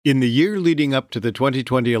In the year leading up to the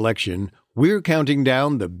 2020 election, we're counting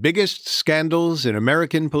down the biggest scandals in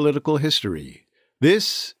American political history.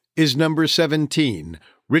 This is number 17,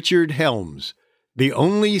 Richard Helms, the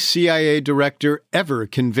only CIA director ever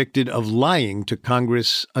convicted of lying to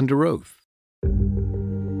Congress under oath.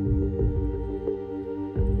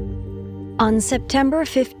 On September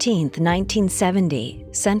 15, 1970,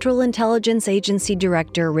 Central Intelligence Agency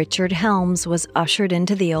Director Richard Helms was ushered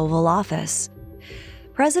into the Oval Office.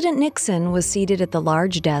 President Nixon was seated at the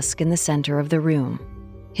large desk in the center of the room.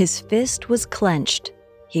 His fist was clenched.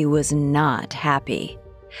 He was not happy.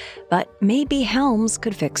 But maybe Helms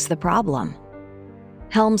could fix the problem.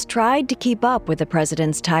 Helms tried to keep up with the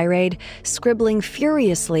president's tirade, scribbling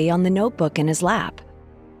furiously on the notebook in his lap.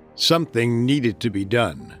 Something needed to be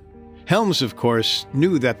done. Helms, of course,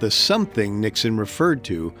 knew that the something Nixon referred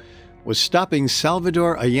to was stopping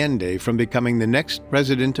Salvador Allende from becoming the next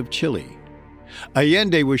president of Chile.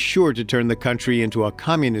 Allende was sure to turn the country into a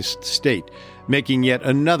communist state, making yet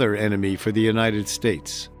another enemy for the United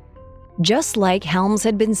States. Just like Helms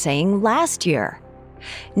had been saying last year.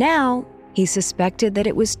 Now, he suspected that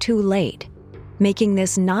it was too late, making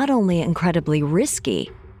this not only incredibly risky,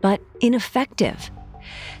 but ineffective.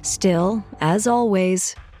 Still, as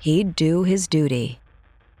always, he'd do his duty.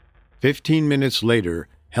 15 minutes later,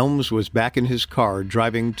 Helms was back in his car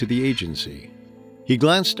driving to the agency. He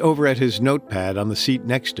glanced over at his notepad on the seat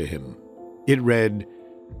next to him. It read,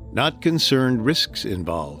 "Not concerned risks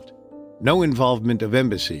involved. No involvement of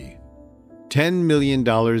embassy. $10 million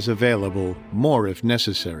available, more if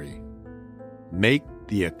necessary. Make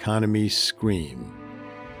the economy scream."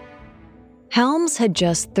 Helms had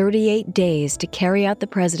just 38 days to carry out the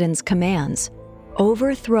president's commands.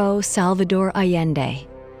 Overthrow Salvador Allende.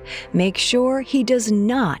 Make sure he does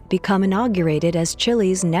not become inaugurated as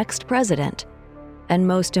Chile's next president. And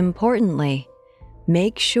most importantly,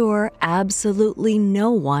 make sure absolutely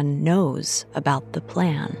no one knows about the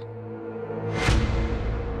plan.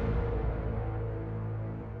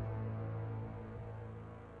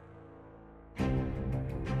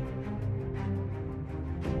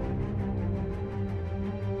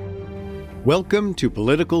 Welcome to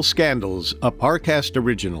Political Scandals, a Parcast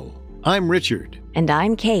original. I'm Richard. And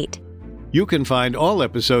I'm Kate. You can find all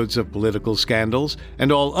episodes of Political Scandals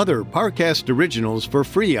and all other Parcast originals for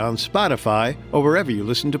free on Spotify or wherever you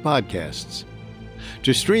listen to podcasts.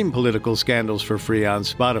 To stream Political Scandals for free on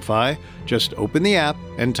Spotify, just open the app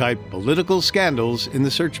and type Political Scandals in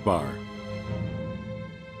the search bar.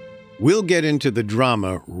 We'll get into the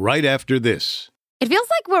drama right after this. It feels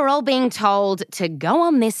like we're all being told to go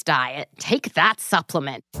on this diet, take that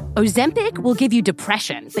supplement. Ozempic will give you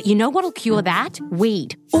depression, but you know what'll cure that?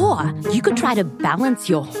 Weed. Or you could try to balance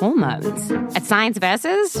your hormones. At Science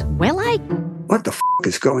Versus, we're like, what the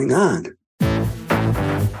is going on?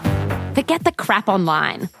 Forget the crap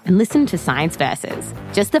online and listen to Science Versus.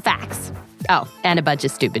 Just the facts. Oh, and a bunch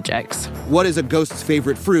of stupid jokes. What is a ghost's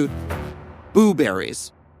favorite fruit?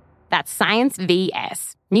 Blueberries. That's Science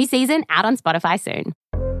VS. New season out on Spotify soon.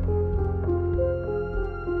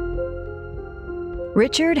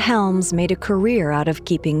 Richard Helms made a career out of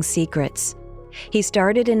keeping secrets. He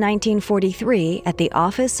started in 1943 at the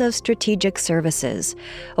Office of Strategic Services,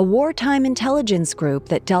 a wartime intelligence group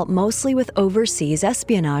that dealt mostly with overseas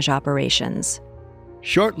espionage operations.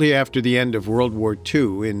 Shortly after the end of World War II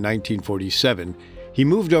in 1947, he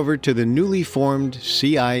moved over to the newly formed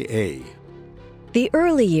CIA. The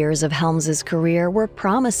early years of Helms's career were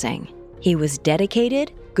promising. He was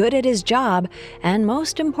dedicated, good at his job, and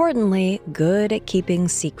most importantly, good at keeping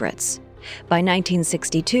secrets. By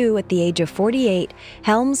 1962, at the age of 48,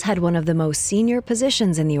 Helms had one of the most senior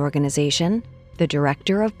positions in the organization, the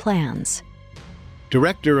Director of Plans.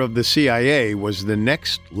 Director of the CIA was the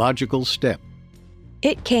next logical step.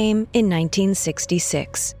 It came in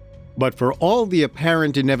 1966. But for all the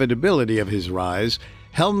apparent inevitability of his rise,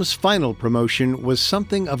 Helms' final promotion was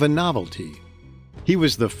something of a novelty. He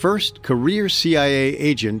was the first career CIA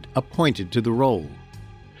agent appointed to the role.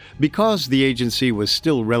 Because the agency was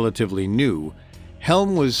still relatively new,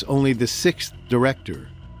 Helm was only the sixth director.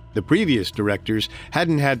 The previous directors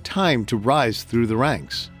hadn't had time to rise through the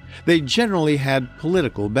ranks. They generally had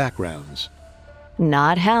political backgrounds.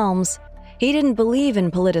 Not Helms. He didn't believe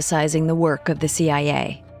in politicizing the work of the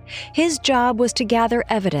CIA. His job was to gather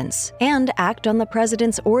evidence and act on the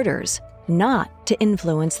president's orders, not to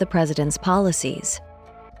influence the president's policies.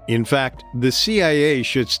 In fact, the CIA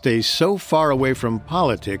should stay so far away from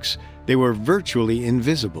politics they were virtually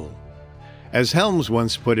invisible. As Helms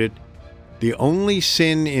once put it, the only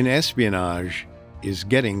sin in espionage is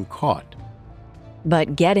getting caught.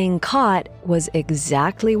 But getting caught was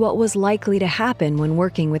exactly what was likely to happen when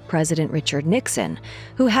working with President Richard Nixon,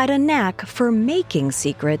 who had a knack for making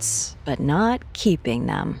secrets, but not keeping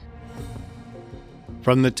them.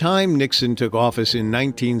 From the time Nixon took office in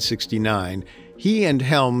 1969, he and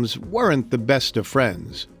Helms weren't the best of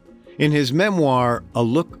friends. In his memoir, A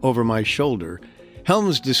Look Over My Shoulder,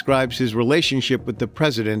 Helms describes his relationship with the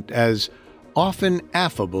president as often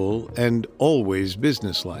affable and always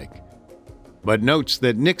businesslike, but notes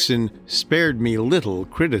that Nixon spared me little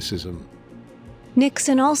criticism.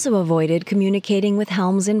 Nixon also avoided communicating with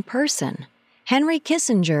Helms in person. Henry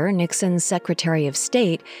Kissinger, Nixon's Secretary of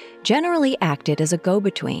State, generally acted as a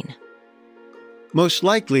go-between. Most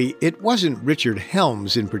likely, it wasn't Richard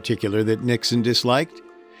Helms in particular that Nixon disliked.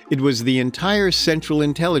 It was the entire Central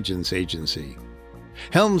Intelligence Agency.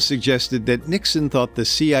 Helms suggested that Nixon thought the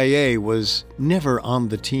CIA was never on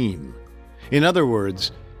the team. In other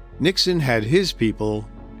words, Nixon had his people,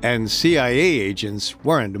 and CIA agents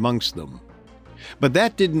weren't amongst them. But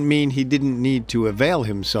that didn't mean he didn't need to avail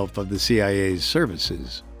himself of the CIA's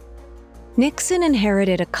services. Nixon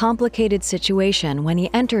inherited a complicated situation when he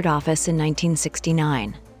entered office in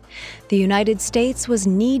 1969. The United States was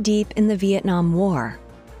knee-deep in the Vietnam War,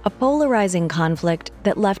 a polarizing conflict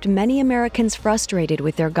that left many Americans frustrated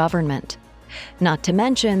with their government. Not to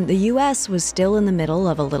mention, the U.S. was still in the middle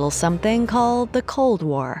of a little something called the Cold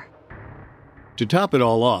War. To top it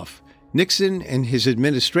all off, Nixon and his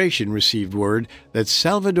administration received word that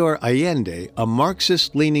Salvador Allende, a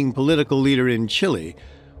Marxist-leaning political leader in Chile,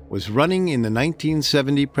 was running in the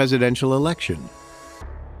 1970 presidential election.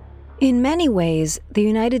 In many ways, the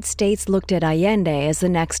United States looked at Allende as the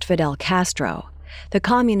next Fidel Castro, the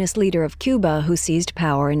communist leader of Cuba who seized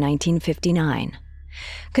power in 1959.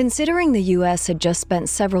 Considering the U.S. had just spent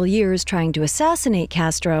several years trying to assassinate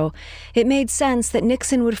Castro, it made sense that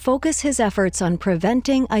Nixon would focus his efforts on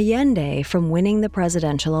preventing Allende from winning the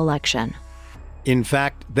presidential election. In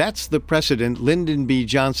fact, that's the precedent Lyndon B.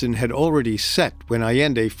 Johnson had already set when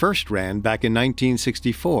Allende first ran back in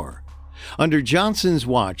 1964. Under Johnson's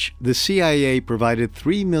watch, the CIA provided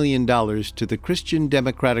 $3 million to the Christian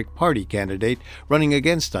Democratic Party candidate running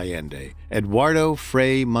against Allende, Eduardo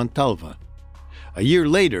Frei Montalva. A year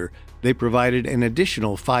later, they provided an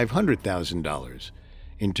additional $500,000.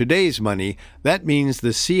 In today's money, that means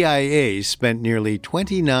the CIA spent nearly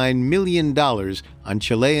 $29 million on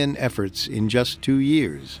Chilean efforts in just 2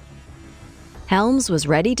 years. Helms was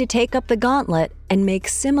ready to take up the gauntlet and make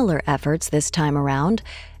similar efforts this time around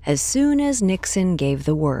as soon as Nixon gave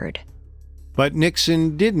the word. But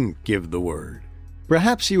Nixon didn't give the word.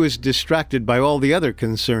 Perhaps he was distracted by all the other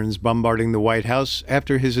concerns bombarding the White House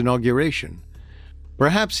after his inauguration.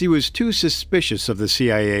 Perhaps he was too suspicious of the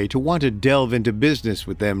CIA to want to delve into business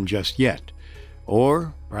with them just yet.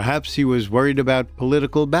 Or perhaps he was worried about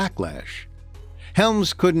political backlash.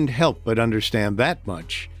 Helms couldn't help but understand that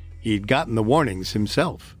much. He'd gotten the warnings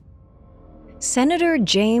himself. Senator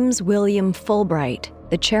James William Fulbright,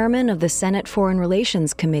 the chairman of the Senate Foreign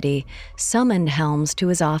Relations Committee, summoned Helms to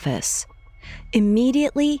his office.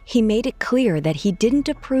 Immediately, he made it clear that he didn't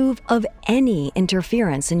approve of any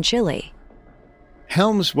interference in Chile.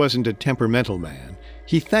 Helms wasn't a temperamental man.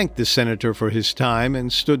 He thanked the senator for his time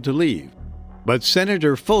and stood to leave. But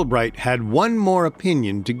Senator Fulbright had one more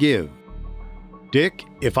opinion to give. "Dick,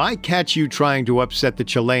 if I catch you trying to upset the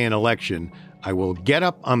Chilean election, I will get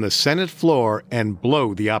up on the Senate floor and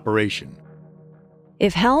blow the operation."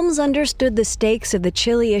 If Helms understood the stakes of the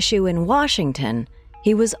Chile issue in Washington,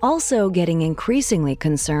 he was also getting increasingly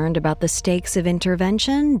concerned about the stakes of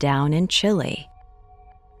intervention down in Chile.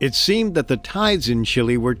 It seemed that the tides in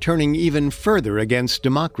Chile were turning even further against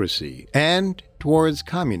democracy and towards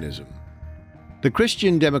communism. The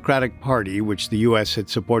Christian Democratic Party, which the U.S. had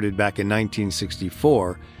supported back in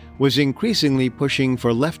 1964, was increasingly pushing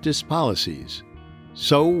for leftist policies.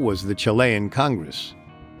 So was the Chilean Congress.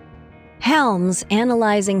 Helms,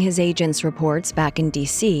 analyzing his agents' reports back in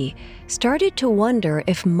D.C., started to wonder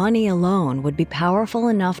if money alone would be powerful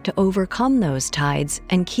enough to overcome those tides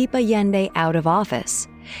and keep Allende out of office,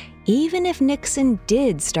 even if Nixon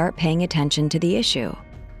did start paying attention to the issue.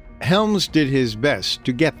 Helms did his best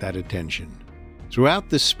to get that attention. Throughout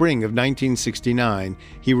the spring of 1969,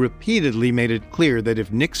 he repeatedly made it clear that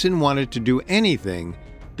if Nixon wanted to do anything,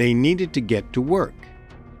 they needed to get to work.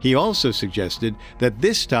 He also suggested that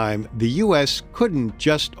this time the U.S. couldn't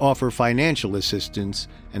just offer financial assistance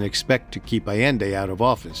and expect to keep Allende out of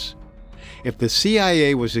office. If the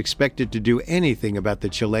CIA was expected to do anything about the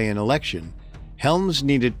Chilean election, Helms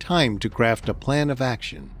needed time to craft a plan of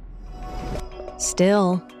action.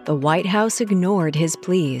 Still, the White House ignored his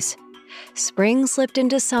pleas. Spring slipped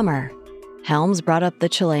into summer. Helms brought up the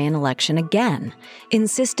Chilean election again,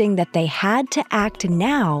 insisting that they had to act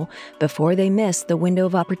now before they missed the window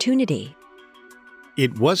of opportunity.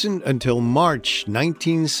 It wasn't until March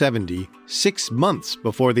 1970, 6 months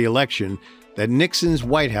before the election, that Nixon's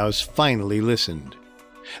White House finally listened.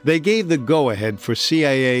 They gave the go-ahead for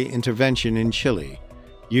CIA intervention in Chile,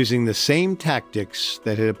 using the same tactics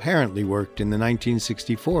that had apparently worked in the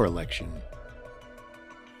 1964 election.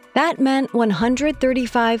 That meant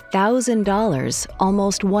 $135,000,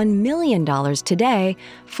 almost $1 million today,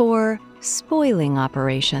 for spoiling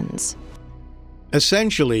operations.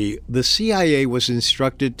 Essentially, the CIA was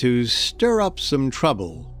instructed to stir up some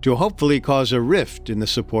trouble to hopefully cause a rift in the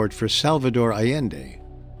support for Salvador Allende.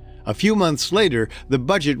 A few months later, the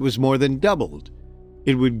budget was more than doubled.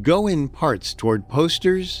 It would go in parts toward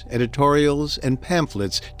posters, editorials, and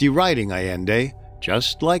pamphlets deriding Allende,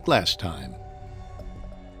 just like last time.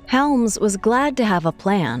 Helms was glad to have a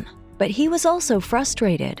plan, but he was also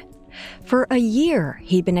frustrated. For a year,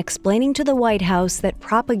 he'd been explaining to the White House that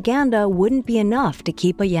propaganda wouldn't be enough to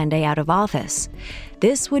keep Allende out of office.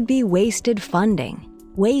 This would be wasted funding,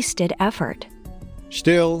 wasted effort.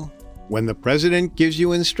 Still, when the president gives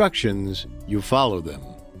you instructions, you follow them.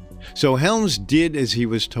 So Helms did as he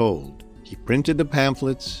was told. He printed the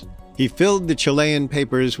pamphlets. He filled the Chilean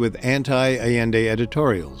papers with anti-Allende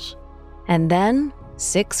editorials. And then,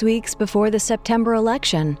 6 weeks before the September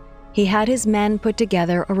election, he had his men put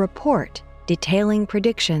together a report detailing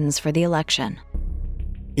predictions for the election.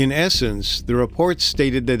 In essence, the report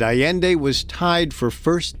stated that Allende was tied for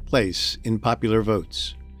first place in popular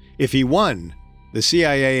votes. If he won, the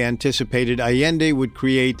CIA anticipated Allende would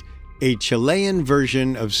create a Chilean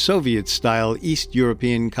version of Soviet-style East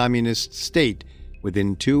European communist state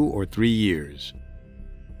within 2 or 3 years.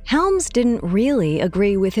 Helms didn't really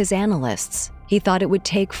agree with his analysts. He thought it would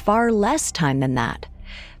take far less time than that.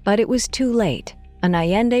 But it was too late. An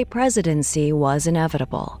Allende presidency was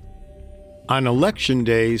inevitable. On Election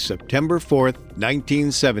Day, September 4th,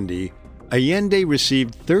 1970, Allende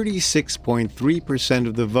received 36.3%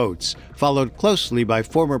 of the votes, followed closely by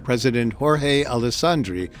former President Jorge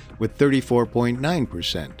Alessandri with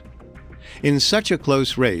 34.9%. In such a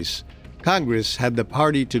close race, Congress had the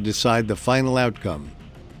party to decide the final outcome,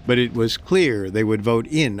 but it was clear they would vote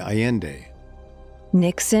in Allende.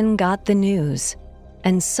 Nixon got the news,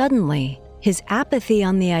 and suddenly his apathy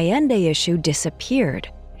on the Allende issue disappeared.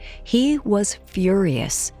 He was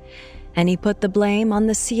furious, and he put the blame on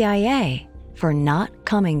the CIA for not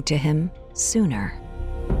coming to him sooner.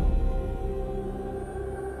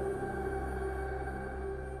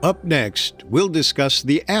 Up next, we'll discuss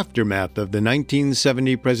the aftermath of the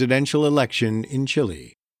 1970 presidential election in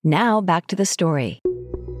Chile. Now back to the story.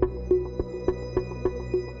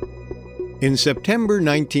 In September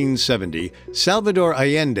 1970, Salvador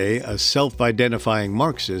Allende, a self-identifying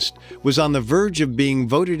Marxist, was on the verge of being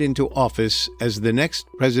voted into office as the next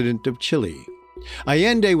president of Chile.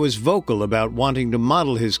 Allende was vocal about wanting to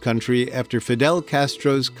model his country after Fidel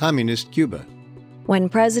Castro's communist Cuba. When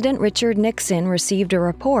President Richard Nixon received a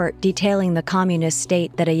report detailing the communist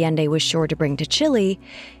state that Allende was sure to bring to Chile,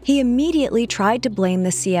 he immediately tried to blame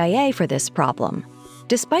the CIA for this problem,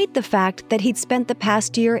 despite the fact that he'd spent the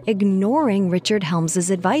past year ignoring Richard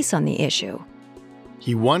Helms's advice on the issue.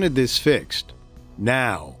 He wanted this fixed,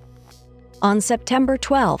 now. On September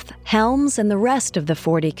 12th, Helms and the rest of the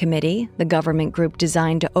 40 Committee, the government group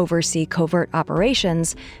designed to oversee covert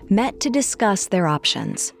operations, met to discuss their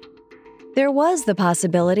options. There was the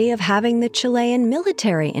possibility of having the Chilean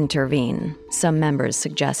military intervene, some members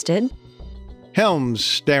suggested. Helms,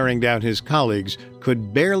 staring down his colleagues,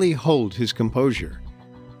 could barely hold his composure.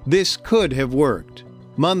 This could have worked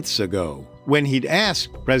months ago, when he'd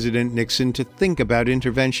asked President Nixon to think about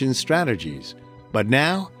intervention strategies. But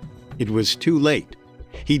now, it was too late.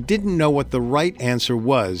 He didn't know what the right answer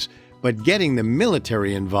was, but getting the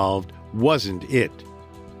military involved wasn't it.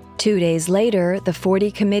 2 days later, the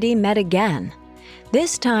 40 Committee met again.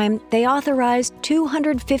 This time, they authorized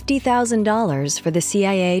 $250,000 for the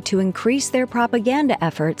CIA to increase their propaganda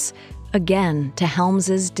efforts, again to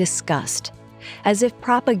Helms's disgust, as if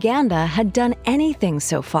propaganda had done anything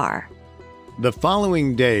so far. The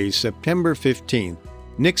following day, September 15th,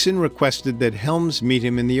 Nixon requested that Helms meet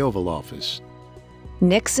him in the Oval Office.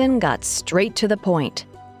 Nixon got straight to the point.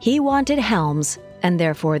 He wanted Helms, and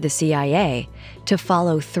therefore the CIA, to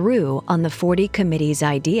follow through on the 40 Committee's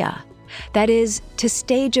idea. That is, to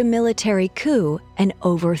stage a military coup and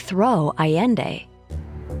overthrow Allende.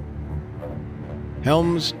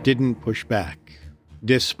 Helms didn't push back,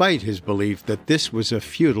 despite his belief that this was a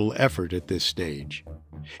futile effort at this stage.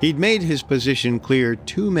 He'd made his position clear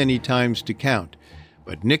too many times to count,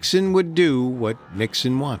 But Nixon would do what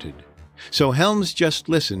Nixon wanted. So Helms just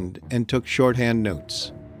listened and took shorthand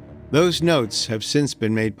notes. Those notes have since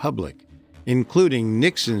been made public, including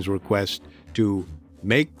Nixon's request to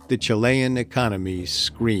make the Chilean economy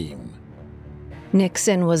scream.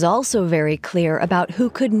 Nixon was also very clear about who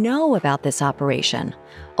could know about this operation.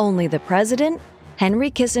 Only the president,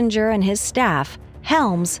 Henry Kissinger and his staff,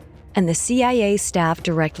 Helms, and the CIA staff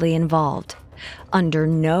directly involved. Under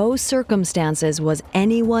no circumstances was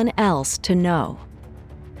anyone else to know.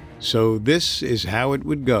 So this is how it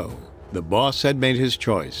would go. The boss had made his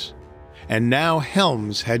choice. And now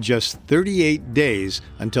Helms had just 38 days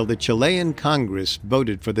until the Chilean Congress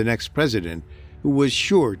voted for the next president, who was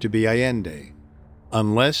sure to be Allende,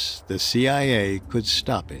 unless the CIA could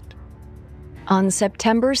stop it. On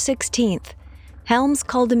September 16th, Helms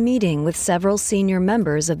called a meeting with several senior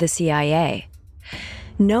members of the CIA.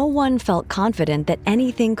 No one felt confident that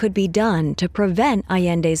anything could be done to prevent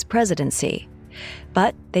Allende's presidency,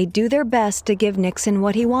 but they'd do their best to give Nixon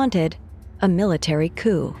what he wanted, a military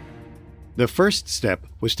coup. The first step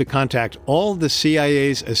was to contact all the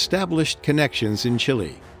CIA's established connections in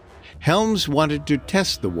Chile. Helms wanted to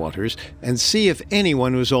test the waters and see if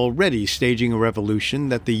anyone was already staging a revolution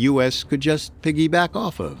that the U.S. could just piggyback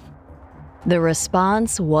off of. The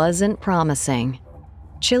response wasn't promising.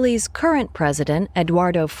 Chile's current president,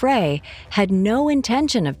 Eduardo Frei, had no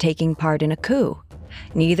intention of taking part in a coup.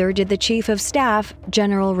 Neither did the chief of staff,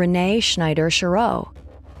 General René Schneider-Schirot.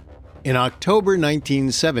 In October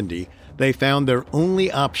 1970, they found their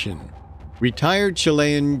only option, retired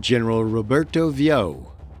Chilean General Roberto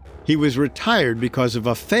Vio. He was retired because of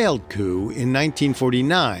a failed coup in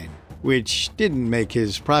 1949, which didn't make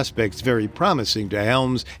his prospects very promising to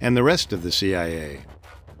Helms and the rest of the CIA.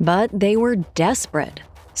 But they were desperate,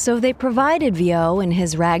 so they provided Vio and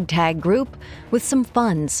his ragtag group with some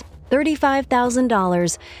funds,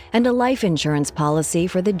 $35,000, and a life insurance policy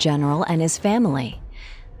for the general and his family.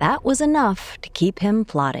 That was enough to keep him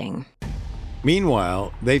plotting.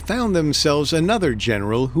 Meanwhile, they found themselves another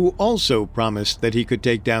general who also promised that he could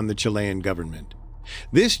take down the Chilean government.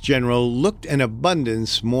 This general looked an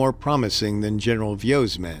abundance more promising than General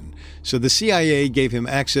Vio's men, so the CIA gave him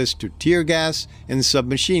access to tear gas and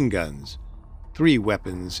submachine guns, 3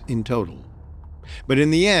 weapons in total. But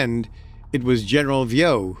in the end, it was General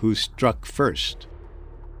Vio who struck first.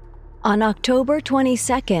 On October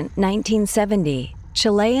 22, 1970,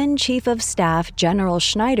 Chilean Chief of Staff General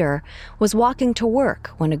Schneider was walking to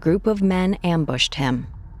work when a group of men ambushed him.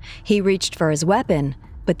 He reached for his weapon,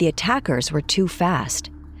 but the attackers were too fast.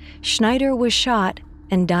 Schneider was shot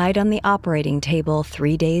and died on the operating table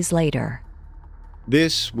 3 days later.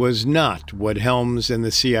 This was not what Helms and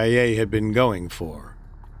the CIA had been going for.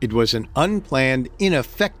 It was an unplanned,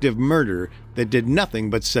 ineffective murder that did nothing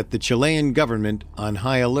but set the Chilean government on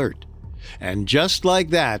high alert. And just like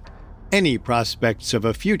that, any prospects of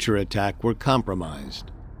a future attack were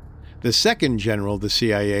compromised. The second general the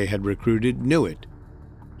CIA had recruited knew it.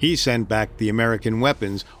 He sent back the American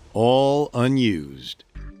weapons, all unused.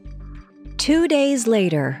 2 days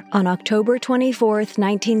later, on October 24,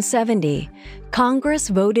 1970, Congress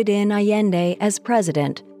voted in Allende as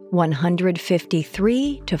president,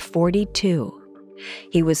 153 to 42.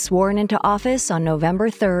 He was sworn into office on November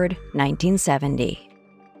 3, 1970.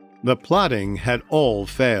 The plotting had all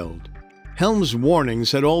failed. Helms'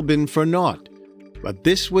 warnings had all been for naught. But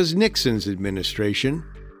this was Nixon's administration.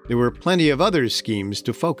 There were plenty of other schemes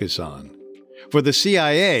to focus on. For the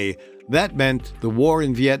CIA, that meant the war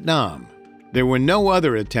in Vietnam. There were no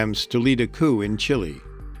other attempts to lead a coup in Chile.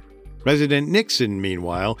 President Nixon,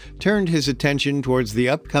 meanwhile, turned his attention towards the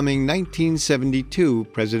upcoming 1972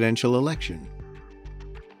 presidential election.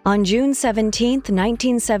 On June 17,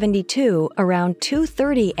 1972, around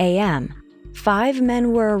 2:30 a.m., 5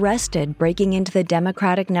 men were arrested breaking into the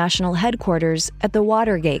Democratic National Headquarters at the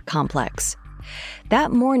Watergate complex.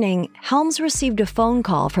 That morning, Helms received a phone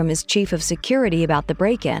call from his chief of security about the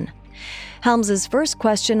break-in. Helms's first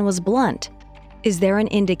question was blunt. Is there an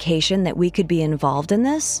indication that we could be involved in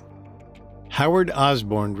this? Howard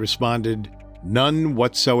Osborne responded, none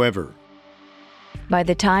whatsoever. By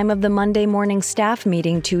the time of the Monday morning staff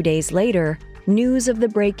meeting 2 days later, news of the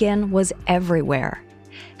break-in was everywhere.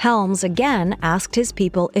 Helms again asked his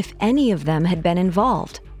people if any of them had been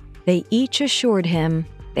involved. They each assured him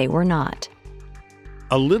they were not.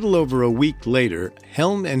 A little over a week later,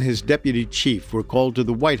 Helm and his deputy chief were called to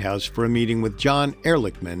the White House for a meeting with John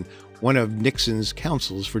Ehrlichman, one of Nixon's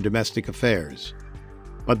counsels for domestic affairs.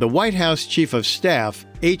 But the White House chief of staff,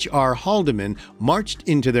 H.R. Haldeman, marched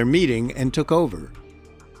into their meeting and took over.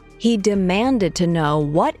 He demanded to know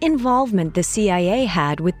what involvement the CIA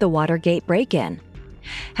had with the Watergate break-in.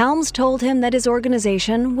 Helms told him that his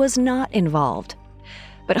organization was not involved.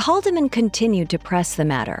 But Haldeman continued to press the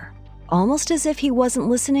matter, almost as if he wasn't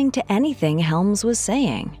listening to anything Helms was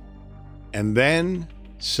saying. And then,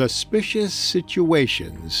 suspicious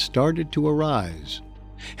situations started to arise.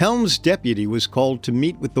 Helms' deputy was called to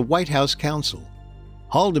meet with the White House counsel.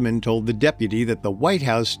 Haldeman told the deputy that the White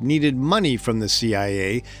House needed money from the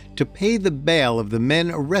CIA to pay the bail of the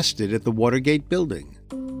men arrested at the Watergate building.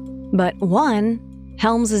 But one,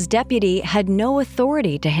 Helms's deputy had no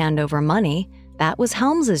authority to hand over money. That was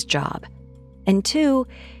Helms's job. And two,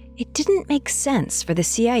 it didn't make sense for the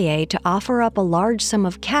CIA to offer up a large sum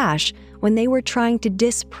of cash when they were trying to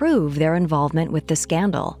disprove their involvement with the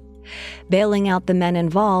scandal. Bailing out the men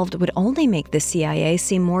involved would only make the CIA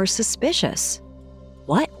seem more suspicious.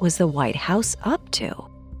 What was the White House up to?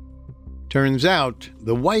 Turns out,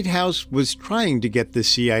 the White House was trying to get the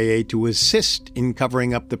CIA to assist in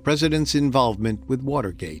covering up the president's involvement with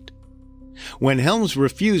Watergate. When Helms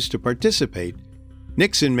refused to participate,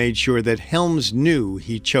 Nixon made sure that Helms knew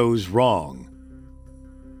he chose wrong.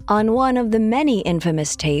 On one of the many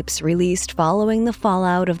infamous tapes released following the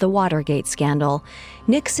fallout of the Watergate scandal,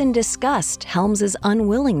 Nixon discussed Helms's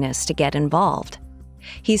unwillingness to get involved.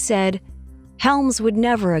 He said, "Helms would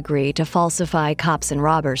never agree to falsify cops and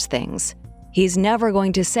robbers things. He's never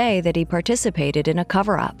going to say that he participated in a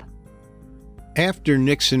cover-up." After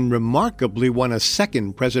Nixon remarkably won a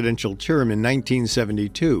second presidential term in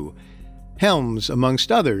 1972, Helms,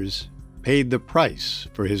 amongst others, paid the price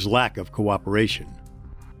for his lack of cooperation.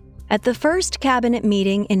 At the first cabinet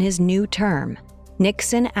meeting in his new term,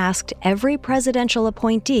 Nixon asked every presidential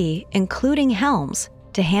appointee, including Helms,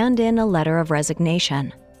 to hand in a letter of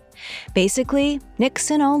resignation. Basically,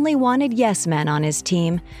 Nixon only wanted yes men on his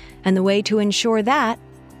team, and the way to ensure that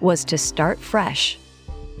was to start fresh.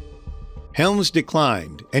 Helms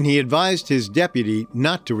declined, and he advised his deputy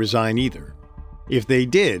not to resign either. If they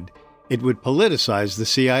did, it would politicize the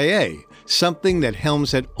CIA, something that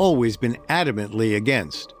Helms had always been adamantly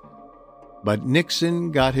against. But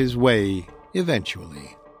Nixon got his way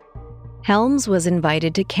eventually. Helms was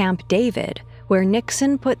invited to Camp David, where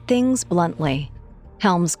Nixon put things bluntly.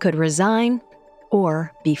 Helms could resign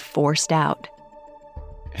or be forced out.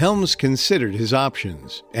 Helms considered his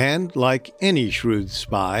options and, like any shrewd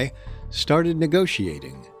spy, started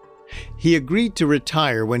negotiating. He agreed to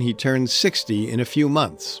retire when he turned 60 in a few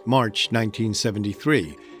months, March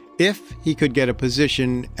 1973, if he could get a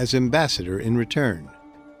position as ambassador in return.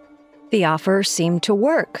 The offer seemed to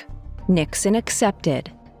work. Nixon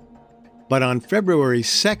accepted. But on February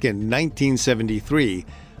 2, 1973,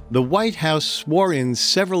 the White House swore in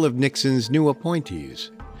several of Nixon's new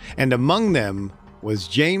appointees, and among them was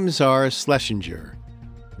James R. Schlesinger,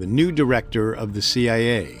 the new director of the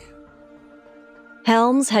CIA.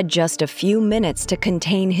 Helms had just a few minutes to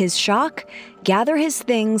contain his shock, gather his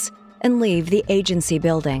things, and leave the agency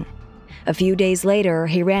building. A few days later,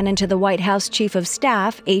 he ran into the White House Chief of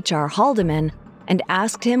Staff, H.R. Haldeman, and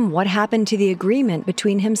asked him what happened to the agreement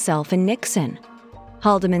between himself and Nixon.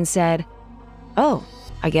 Haldeman said, "Oh,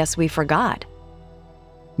 I guess we forgot."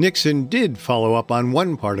 Nixon did follow up on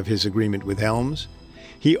one part of his agreement with Helms.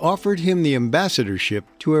 He offered him the ambassadorship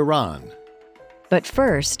to Iran. But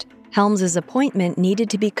first, Helms's appointment needed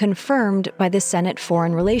to be confirmed by the Senate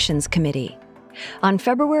Foreign Relations Committee. On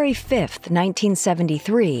February 5,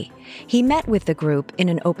 1973, he met with the group in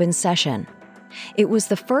an open session. It was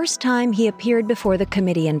the first time he appeared before the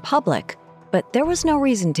committee in public, but there was no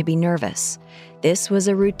reason to be nervous. This was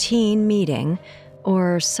a routine meeting,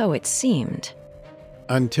 or so it seemed.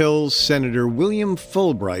 Until Senator William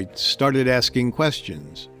Fulbright started asking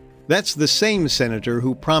questions. That's the same senator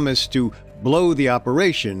who promised to blow the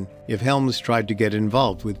operation if Helms tried to get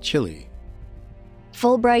involved with Chile.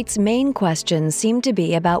 Fulbright's main questions seemed to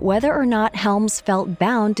be about whether or not Helms felt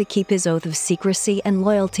bound to keep his oath of secrecy and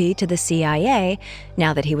loyalty to the CIA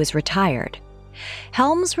now that he was retired.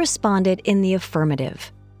 Helms responded in the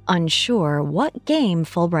affirmative, unsure what game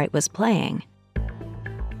Fulbright was playing.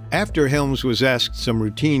 After Helms was asked some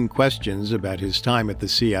routine questions about his time at the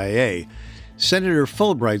CIA, Senator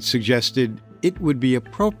Fulbright suggested it would be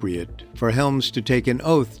appropriate for Helms to take an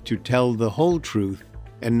oath to tell the whole truth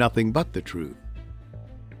and nothing but the truth.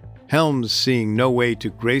 Helms, seeing no way to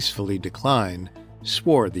gracefully decline,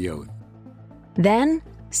 swore the oath. Then,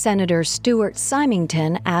 Senator Stuart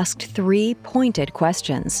Symington asked 3 pointed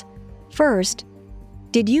questions. First,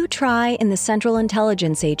 did you try in the Central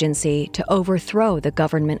Intelligence Agency to overthrow the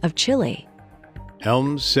government of Chile?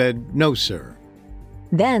 Helms said, "No, sir."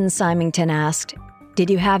 Then Symington asked, did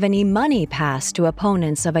you have any money passed to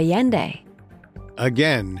opponents of Allende?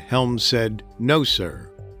 Again, Helms said, "No, sir."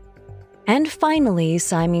 And finally,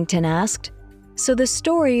 Symington asked, "So the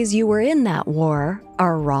stories you were in that war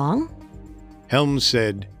are wrong?" Helms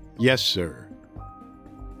said, "Yes, sir."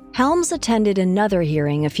 Helms attended another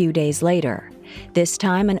hearing a few days later, this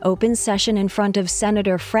time an open session in front of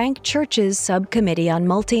Senator Frank Church's subcommittee on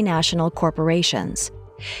multinational corporations.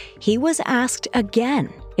 He was asked again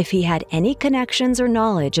if he had any connections or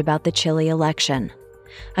knowledge about the Chile election.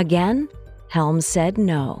 Again, Helms said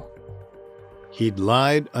no. He'd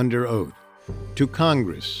lied under oath to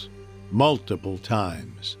Congress multiple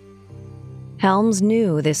times. Helms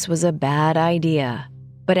knew this was a bad idea,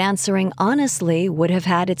 but answering honestly would have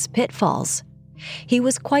had its pitfalls. He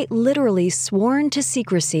was quite literally sworn to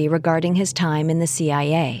secrecy regarding his time in the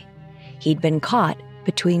CIA. He'd been caught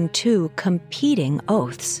between two competing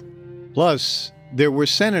oaths. Plus, there were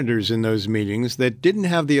senators in those meetings that didn't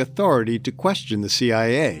have the authority to question the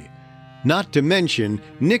CIA. Not to mention,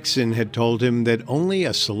 Nixon had told him that only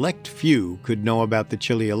a select few could know about the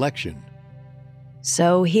Chile election.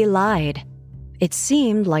 So he lied. It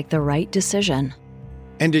seemed like the right decision.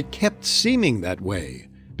 And it kept seeming that way,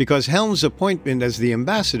 because Helms' appointment as the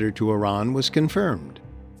ambassador to Iran was confirmed.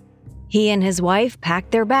 He and his wife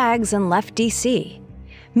packed their bags and left D.C.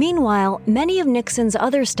 Meanwhile, many of Nixon's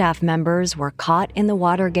other staff members were caught in the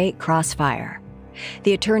Watergate crossfire.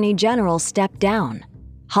 The Attorney General stepped down.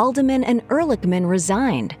 Haldeman and Ehrlichman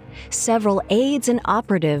resigned. Several aides and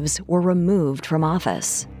operatives were removed from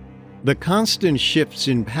office. The constant shifts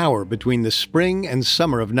in power between the spring and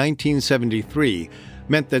summer of 1973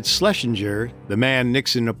 meant that Schlesinger, the man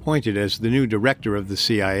Nixon appointed as the new director of the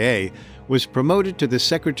CIA, was promoted to the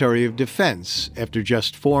Secretary of Defense after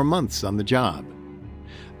just 4 months on the job.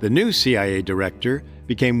 The new CIA director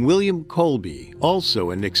became William Colby, also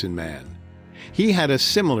a Nixon man. He had a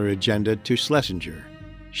similar agenda to Schlesinger: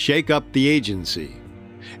 shake up the agency.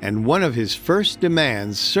 And one of his first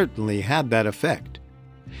demands certainly had that effect.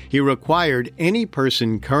 He required any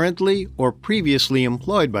person currently or previously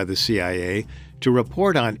employed by the CIA to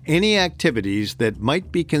report on any activities that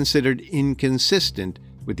might be considered inconsistent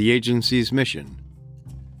with the agency's mission.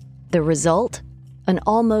 The result? An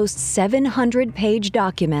almost 700-page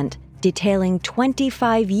document detailing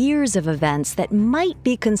 25 years of events that might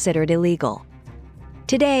be considered illegal.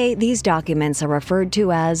 Today, these documents are referred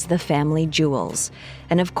to as the family jewels,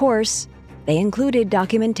 and of course, they included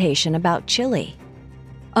documentation about Chile.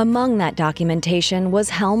 Among that documentation was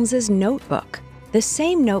Helms's notebook, the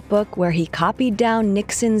same notebook where he copied down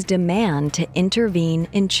Nixon's demand to intervene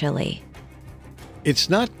in Chile. It's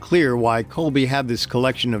not clear why Colby had this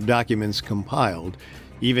collection of documents compiled.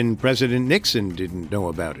 Even President Nixon didn't know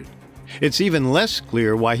about it. It's even less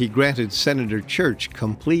clear why he granted Senator Church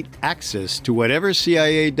complete access to whatever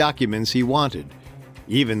CIA documents he wanted,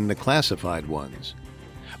 even the classified ones.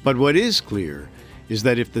 But what is clear is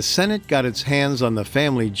that if the Senate got its hands on the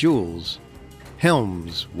family jewels,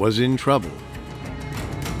 Helms was in trouble.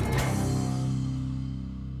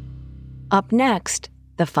 Up next,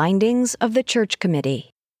 the findings of the Church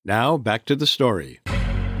Committee. Now back to the story.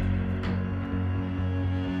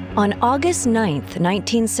 On August 9,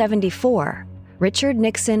 1974, Richard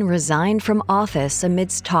Nixon resigned from office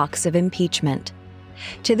amidst talks of impeachment.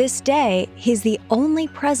 To this day, he's the only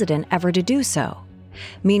president ever to do so.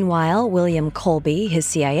 Meanwhile, William Colby, his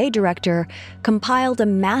CIA director, compiled a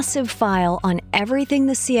massive file on everything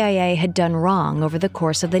the CIA had done wrong over the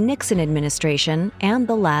course of the Nixon administration and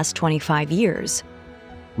the last 25 years.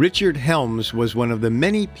 Richard Helms was one of the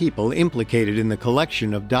many people implicated in the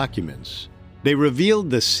collection of documents. They revealed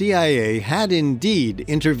the CIA had indeed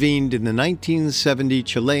intervened in the 1970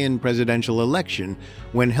 Chilean presidential election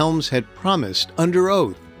when Helms had promised under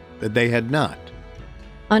oath that they had not.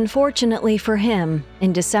 Unfortunately for him,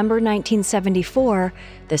 in December 1974,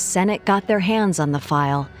 the Senate got their hands on the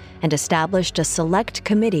file and established a select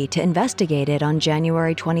committee to investigate it on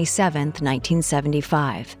January 27,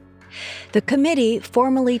 1975. The committee,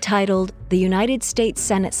 formally titled the United States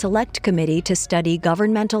Senate Select Committee to Study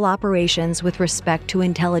Governmental Operations with Respect to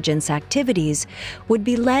Intelligence Activities, would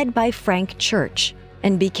be led by Frank Church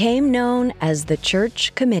and became known as the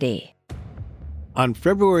Church Committee. On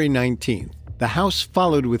February 19th, the House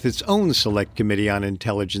followed with its own Select Committee on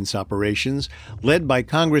Intelligence Operations, led by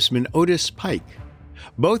Congressman Otis Pike.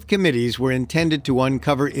 Both committees were intended to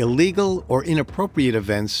uncover illegal or inappropriate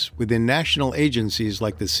events within national agencies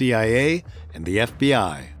like the CIA and the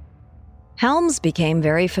FBI. Helms became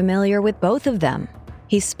very familiar with both of them.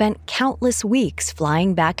 He spent countless weeks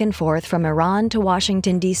flying back and forth from Iran to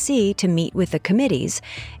Washington, D.C. to meet with the committees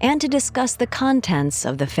and to discuss the contents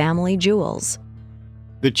of the family jewels.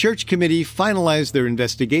 The Church Committee finalized their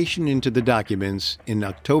investigation into the documents in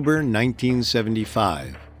October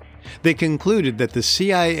 1975. They concluded that the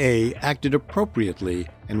CIA acted appropriately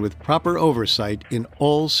and with proper oversight in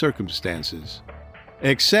all circumstances,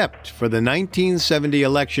 except for the 1970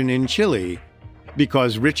 election in Chile,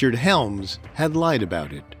 because Richard Helms had lied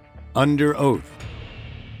about it, under oath.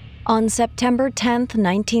 On September 10,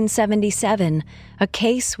 1977, a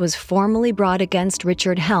case was formally brought against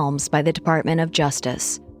Richard Helms by the Department of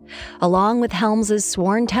Justice. Along with Helms's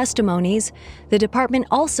sworn testimonies, the department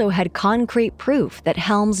also had concrete proof that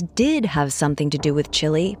Helms did have something to do with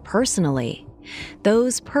Chile personally.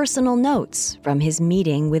 Those personal notes from his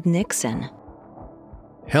meeting with Nixon.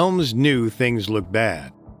 Helms knew things looked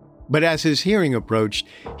bad, but as his hearing approached,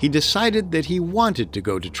 he decided that he wanted to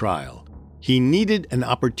go to trial. He needed an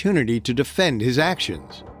opportunity to defend his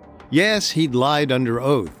actions. Yes, he'd lied under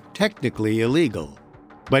oath, technically illegal.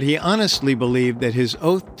 But he honestly believed that his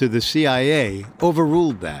oath to the CIA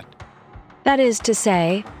overruled that. That is to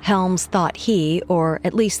say, Helms thought he, or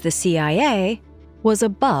at least the CIA, was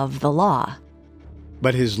above the law.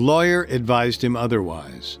 But his lawyer advised him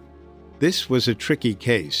otherwise. This was a tricky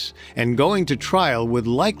case, and going to trial would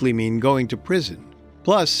likely mean going to prison.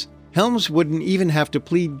 Plus, Helms wouldn't even have to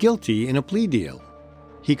plead guilty in a plea deal.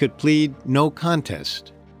 He could plead no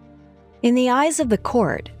contest. In the eyes of the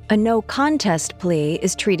court, a no-contest plea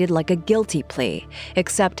is treated like a guilty plea,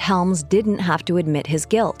 except Helms didn't have to admit his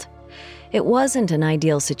guilt. It wasn't an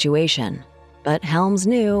ideal situation, but Helms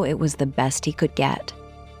knew it was the best he could get.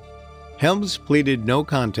 Helms pleaded no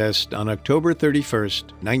contest on October 31,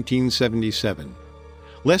 1977.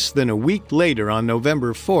 Less than a week later, on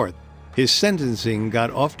November 4th, his sentencing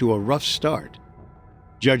got off to a rough start.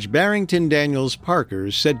 Judge Barrington Daniels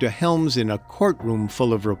Parker said to Helms in a courtroom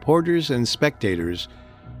full of reporters and spectators,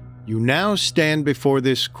 "You now stand before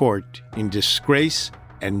this court in disgrace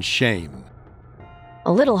and shame."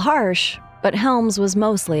 A little harsh, but Helms was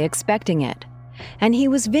mostly expecting it, and he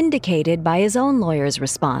was vindicated by his own lawyer's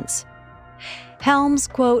response. Helms,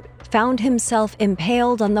 quote, found himself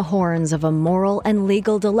impaled on the horns of a moral and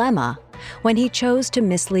legal dilemma when he chose to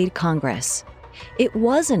mislead Congress. It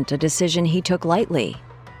wasn't a decision he took lightly.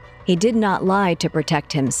 He did not lie to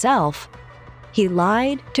protect himself. He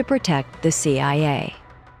lied to protect the CIA.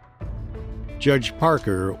 Judge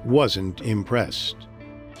Parker wasn't impressed.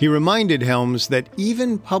 He reminded Helms that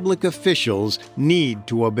even public officials need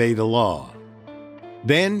to obey the law.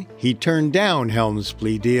 Then he turned down Helms'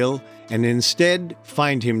 plea deal and instead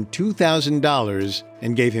fined him $2,000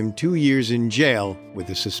 and gave him 2 years in jail with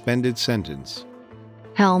a suspended sentence.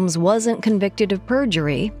 Helms wasn't convicted of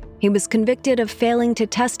perjury. He was convicted of failing to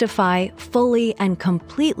testify fully and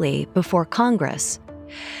completely before Congress.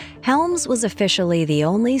 Helms was officially the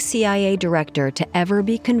only CIA director to ever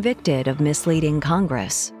be convicted of misleading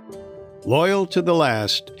Congress. Loyal to the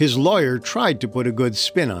last, his lawyer tried to put a good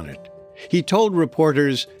spin on it. He told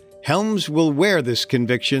reporters, Helms will wear this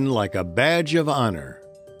conviction like a badge of honor.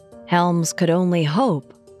 Helms could only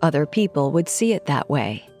hope other people would see it that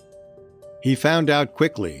way. He found out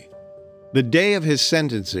quickly. The day of his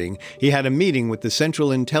sentencing, he had a meeting with the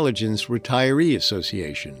Central Intelligence Retiree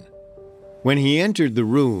Association. When he entered the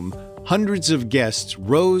room, hundreds of guests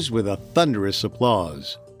rose with a thunderous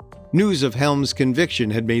applause. News of Helms' conviction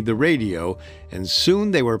had made the radio, and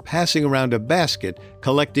soon they were passing around a basket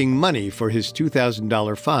collecting money for his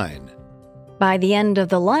 $2,000 fine. By the end of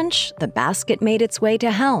the lunch, the basket made its way to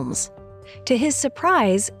Helms. To his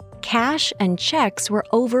surprise, cash and checks were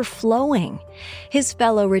overflowing. His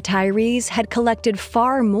fellow retirees had collected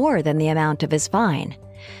far more than the amount of his fine.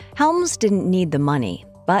 Helms didn't need the money,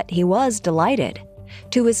 but he was delighted.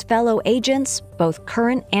 To his fellow agents, both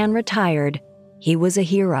current and retired, he was a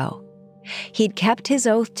hero. He'd kept his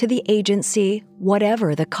oath to the agency,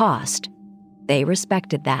 whatever the cost. They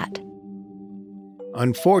respected that.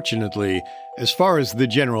 Unfortunately, as far as the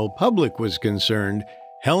general public was concerned,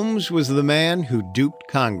 Helms was the man who duped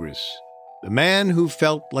Congress, the man who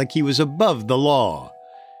felt like he was above the law,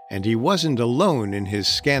 and he wasn't alone in his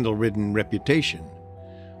scandal-ridden reputation.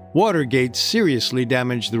 Watergate seriously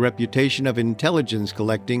damaged the reputation of intelligence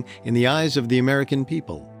collecting in the eyes of the American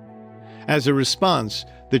people. As a response,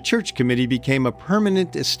 the Church Committee became a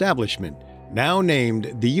permanent establishment, now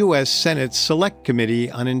named the U.S. Senate Select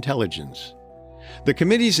Committee on Intelligence. The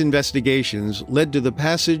committee's investigations led to the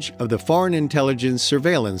passage of the Foreign Intelligence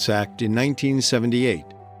Surveillance Act in 1978.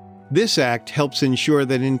 This act helps ensure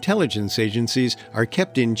that intelligence agencies are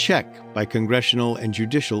kept in check by congressional and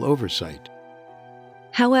judicial oversight.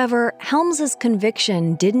 However, Helms's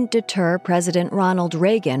conviction didn't deter President Ronald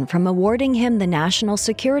Reagan from awarding him the National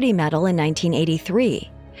Security Medal in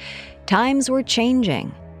 1983. Times were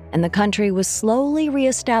changing, and the country was slowly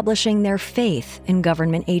reestablishing their faith in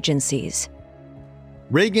government agencies.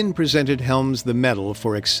 Reagan presented Helms the Medal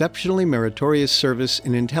for Exceptionally Meritorious Service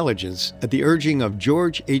in Intelligence at the urging of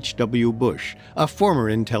George H.W. Bush, a former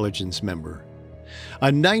intelligence member.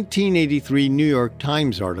 A 1983 New York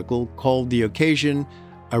Times article called the occasion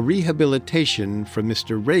a rehabilitation from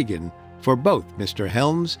Mr. Reagan for both Mr.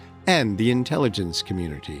 Helms and the intelligence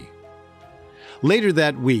community. Later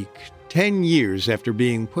that week, 10 years after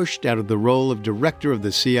being pushed out of the role of director of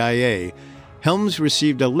the CIA, Helms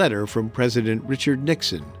received a letter from President Richard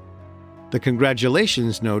Nixon. The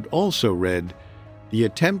congratulations note also read, "The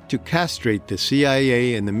attempt to castrate the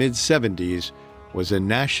CIA in the mid-70s was a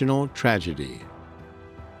national tragedy."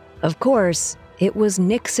 Of course, it was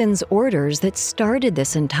Nixon's orders that started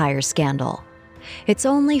this entire scandal. It's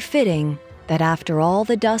only fitting that after all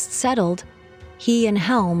the dust settled, he and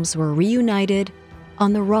Helms were reunited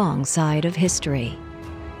on the wrong side of history.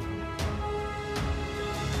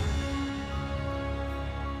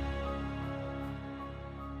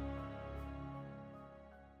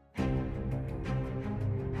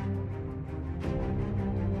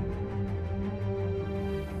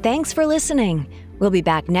 Thanks for listening. We'll be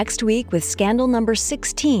back next week with scandal number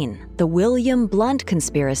 16, the William Blount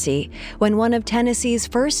conspiracy, when one of Tennessee's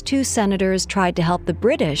first two senators tried to help the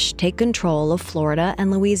British take control of Florida and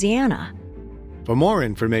Louisiana. For more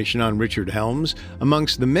information on Richard Helms,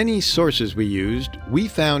 amongst the many sources we used, we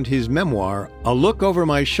found his memoir, A Look Over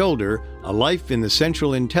My Shoulder, A Life in the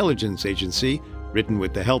Central Intelligence Agency, written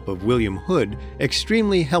with the help of William Hood,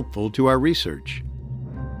 extremely helpful to our research.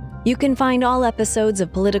 You can find all episodes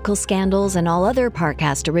of Political Scandals and all other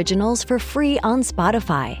Parcast originals for free on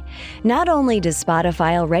Spotify. Not only does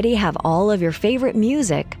Spotify already have all of your favorite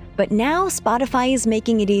music, but now Spotify is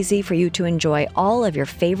making it easy for you to enjoy all of your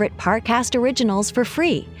favorite Parcast originals for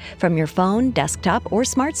free from your phone, desktop, or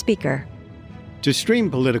smart speaker. To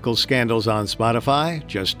stream Political Scandals on Spotify,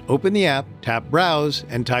 just open the app, tap Browse,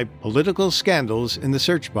 and type Political Scandals in the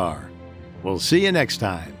search bar. We'll see you next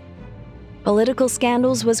time. Political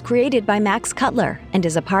Scandals was created by Max Cutler and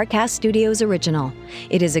is a Parcast Studios original.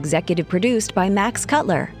 It is executive produced by Max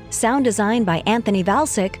Cutler, sound design by Anthony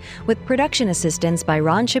Valsic, with production assistance by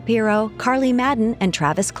Ron Shapiro, Carly Madden, and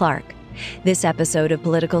Travis Clark. This episode of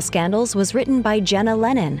Political Scandals was written by Jenna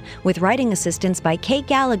Lennon, with writing assistance by Kate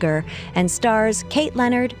Gallagher, and stars Kate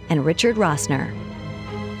Leonard and Richard Rossner.